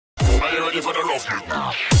you ready for the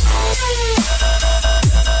love?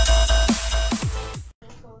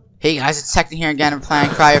 Hey guys, it's Technit here again. I'm playing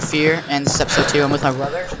Cry of Fear, and this is episode 2. I'm with my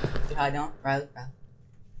brother. Say hi, Dylan. Riley.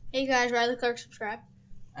 Hey guys, Riley Clark, subscribe.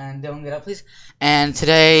 And Dylan, get up, please. And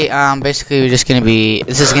today, basically, this is gonna be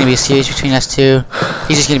a series between us two.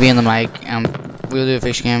 He's just gonna be in the mic. We'll do a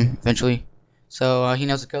fiction game eventually. So he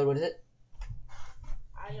knows the code. What is it?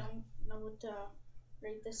 I don't know what to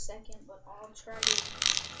rate this second, but I'll try to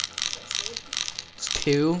guess it. It's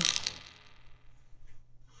 2.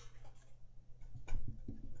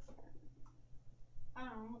 I don't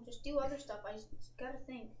know, just do other stuff. I just gotta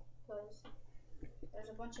think, because there's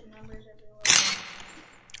a bunch of numbers everywhere.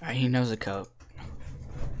 Alright, he knows the code.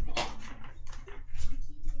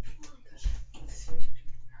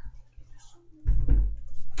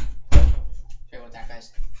 Sorry about that,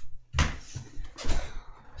 guys.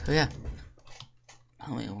 So yeah.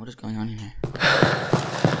 Oh wait, what is going on in here?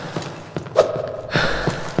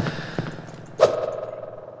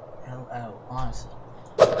 Hello, honestly.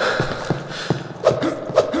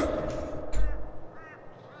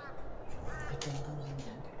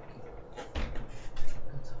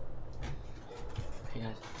 Hey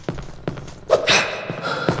guys.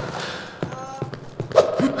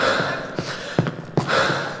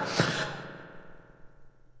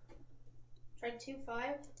 Try 2,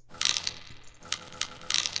 5.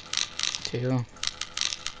 2,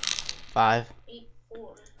 5. 8,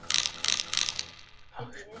 4. Oh.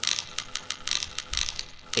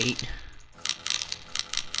 8,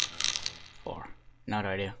 4. Not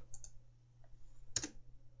idea.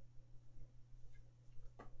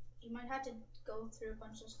 You might have to go through a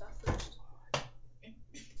bunch of stuff first.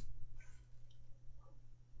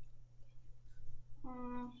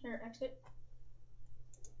 Here, exit.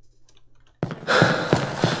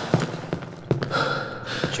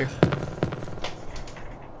 Sure.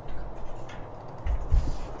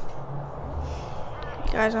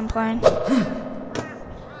 Guys, I'm playing.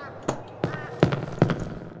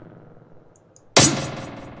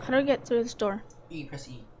 How do I get through this door? E, press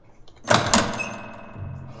E.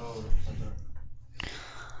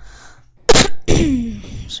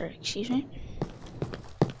 Sorry, excuse me.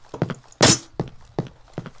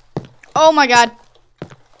 Oh my god.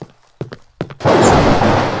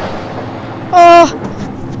 Oh!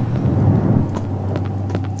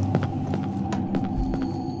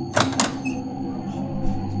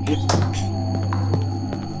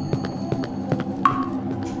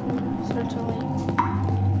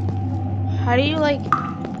 How do you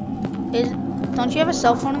don't you have a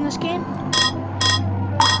cell phone in this game?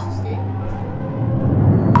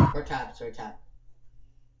 Or tap, sorry, tap.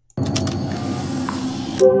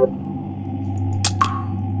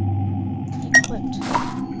 It clicked.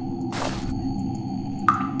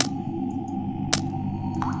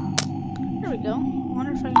 There we go. I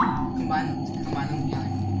wonder if I can Combine them together.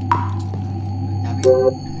 Tapping.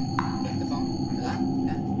 Click the phone. Remember that?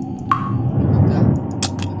 Yeah. Click that.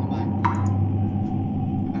 Click combine.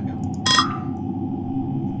 Back up.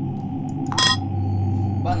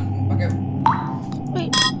 Button. Back up.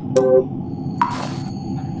 wait.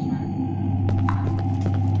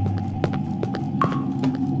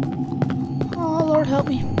 Oh Lord help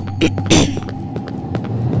me.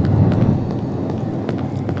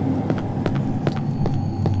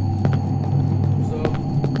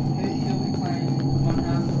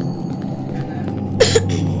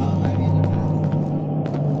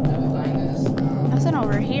 Nothing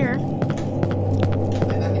over here.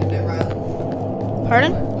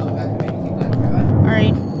 Pardon?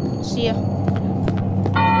 Alright. See ya.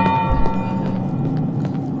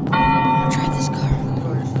 I'll try this car.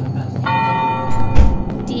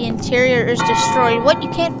 The interior is destroyed. What? You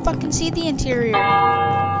can't fucking see the interior.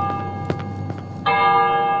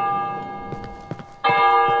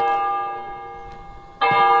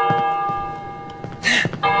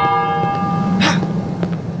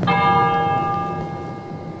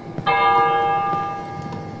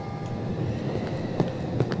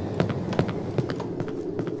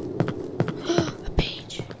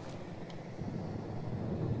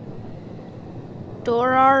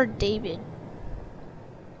 Dorar David.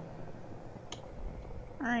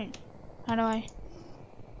 Alright. How do I?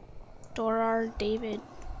 Dorar David.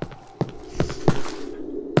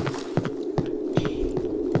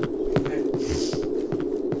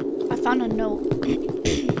 I found a note.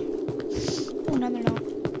 Oh, another note.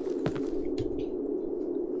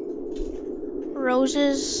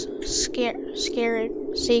 Roses scared. Seer.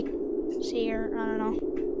 I don't know.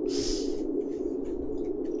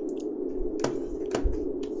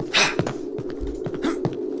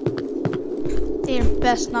 There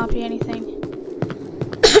best not be anything.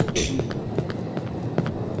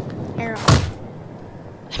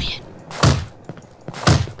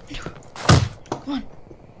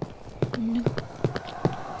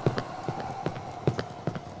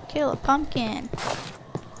 Kill a pumpkin.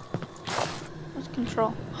 What's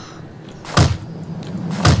control?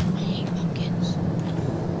 I hate pumpkins.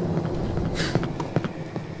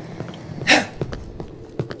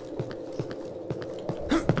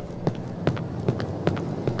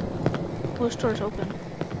 Oh, this door's open.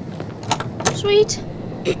 Sweet.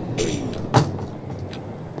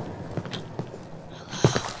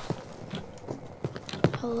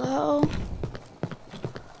 Hello.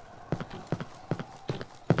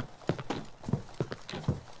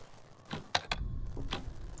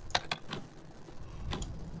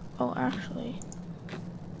 Oh, actually,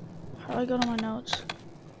 how do I go to my notes?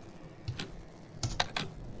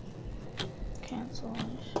 Cancel. I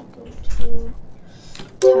should go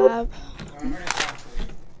to tab.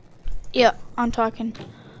 Yeah, I'm talking.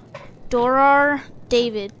 Dorar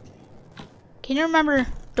David. Can you remember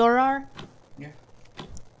Dorar? Yeah.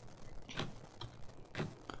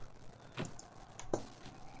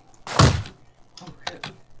 Oh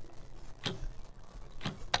shit.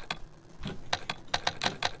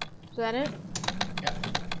 Is that it? Yeah.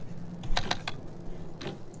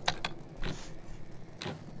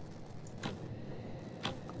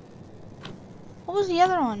 What was the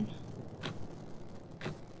other one?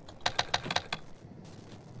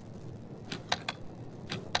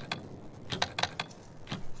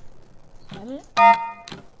 Is that it?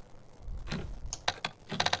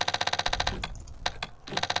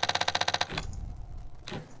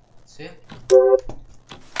 See it?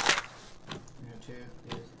 Two,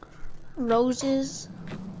 yes. Roses.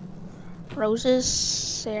 Roses.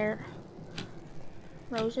 Sarah.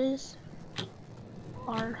 Roses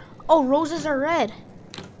are. Oh, roses are red.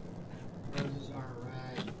 Roses are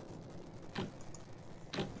red.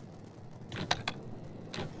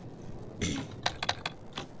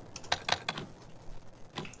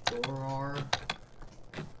 Dorar.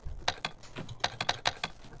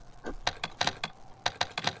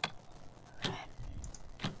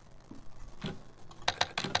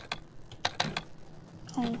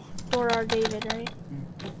 Oh, Dorar David, right?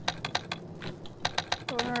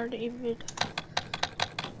 Dorar David.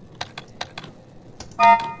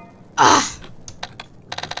 Ah!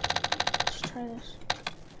 Let's try this.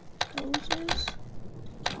 Roses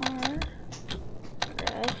are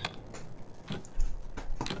red.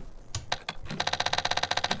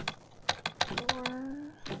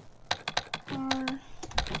 Dorar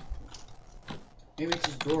Maybe it's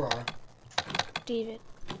just Dorar. David.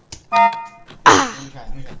 Let me try.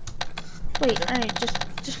 Let me try. Wait, alright,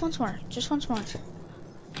 just once more. Just once more.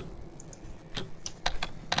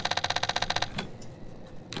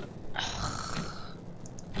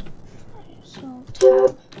 So,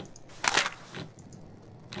 tab.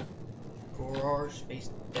 Dorar space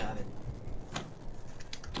David.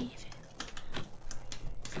 David.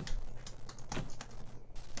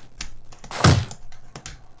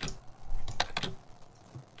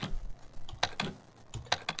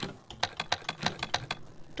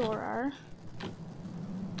 Dorar.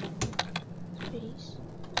 Space.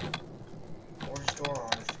 Or just Dorar.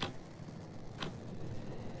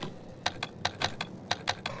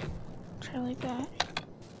 Try like that.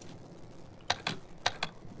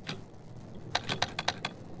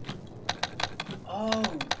 Oh,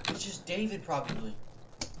 it's just David probably.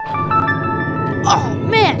 Oh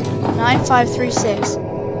man! 9536.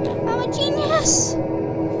 I'm a genius!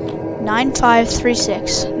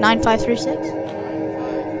 9536. 9536.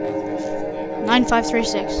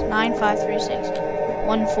 9536. 9536.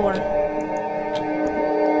 14.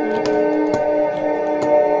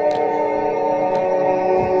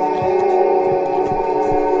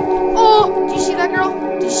 Oh! Do you see that girl?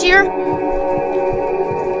 Did you see her?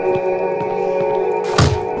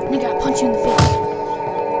 Nigga, I punch you in the face.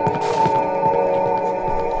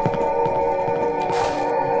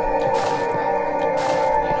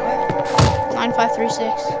 You know it?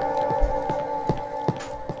 9536.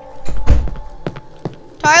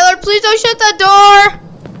 Tyler, please don't shut that door!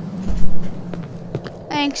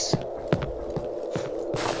 Thanks.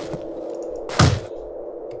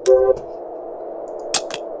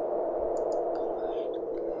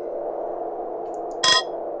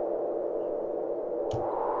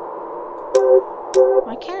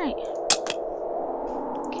 Why can't I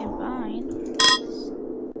combine?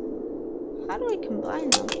 How do I combine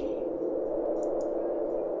them?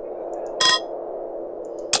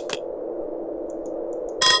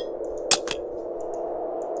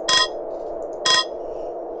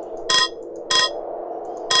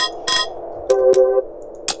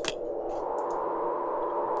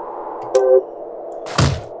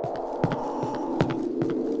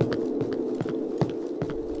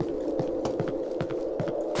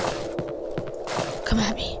 Come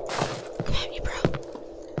at me.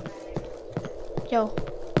 Yo,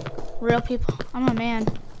 real people. I'm a man.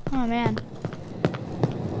 I'm a man.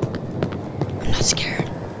 I'm not scared.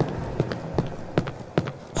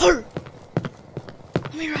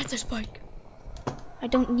 Let me ride this bike. I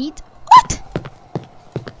don't need. What? Let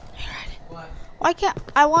me ride it. What? Why can't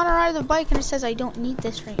I want to ride the bike and it says I don't need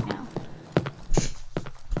this right now?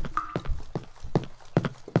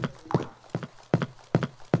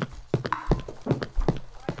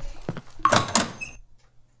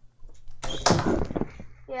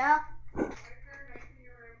 Yeah. Good.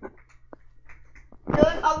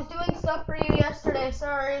 I was doing stuff for you yesterday.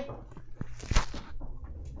 Sorry.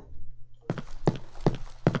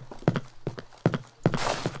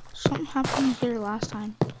 Something happened here last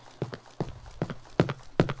time.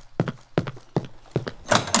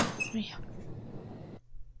 Yeah.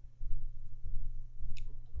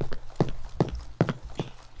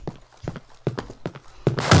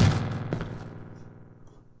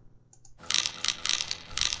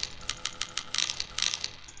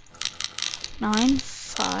 Nine,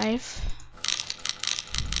 5,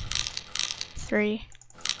 3,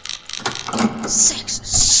 6.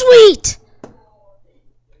 Sweet!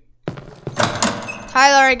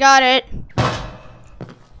 Tyler, I got it.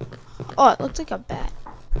 Oh, it looks like a bat.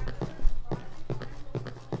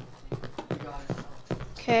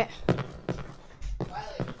 Okay.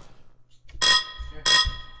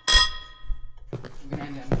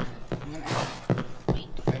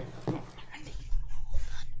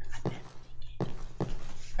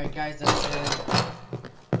 Alright guys,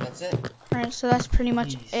 that's it. Alright, so that's pretty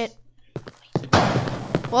much it.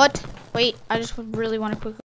 What? Wait, I just really want to quickly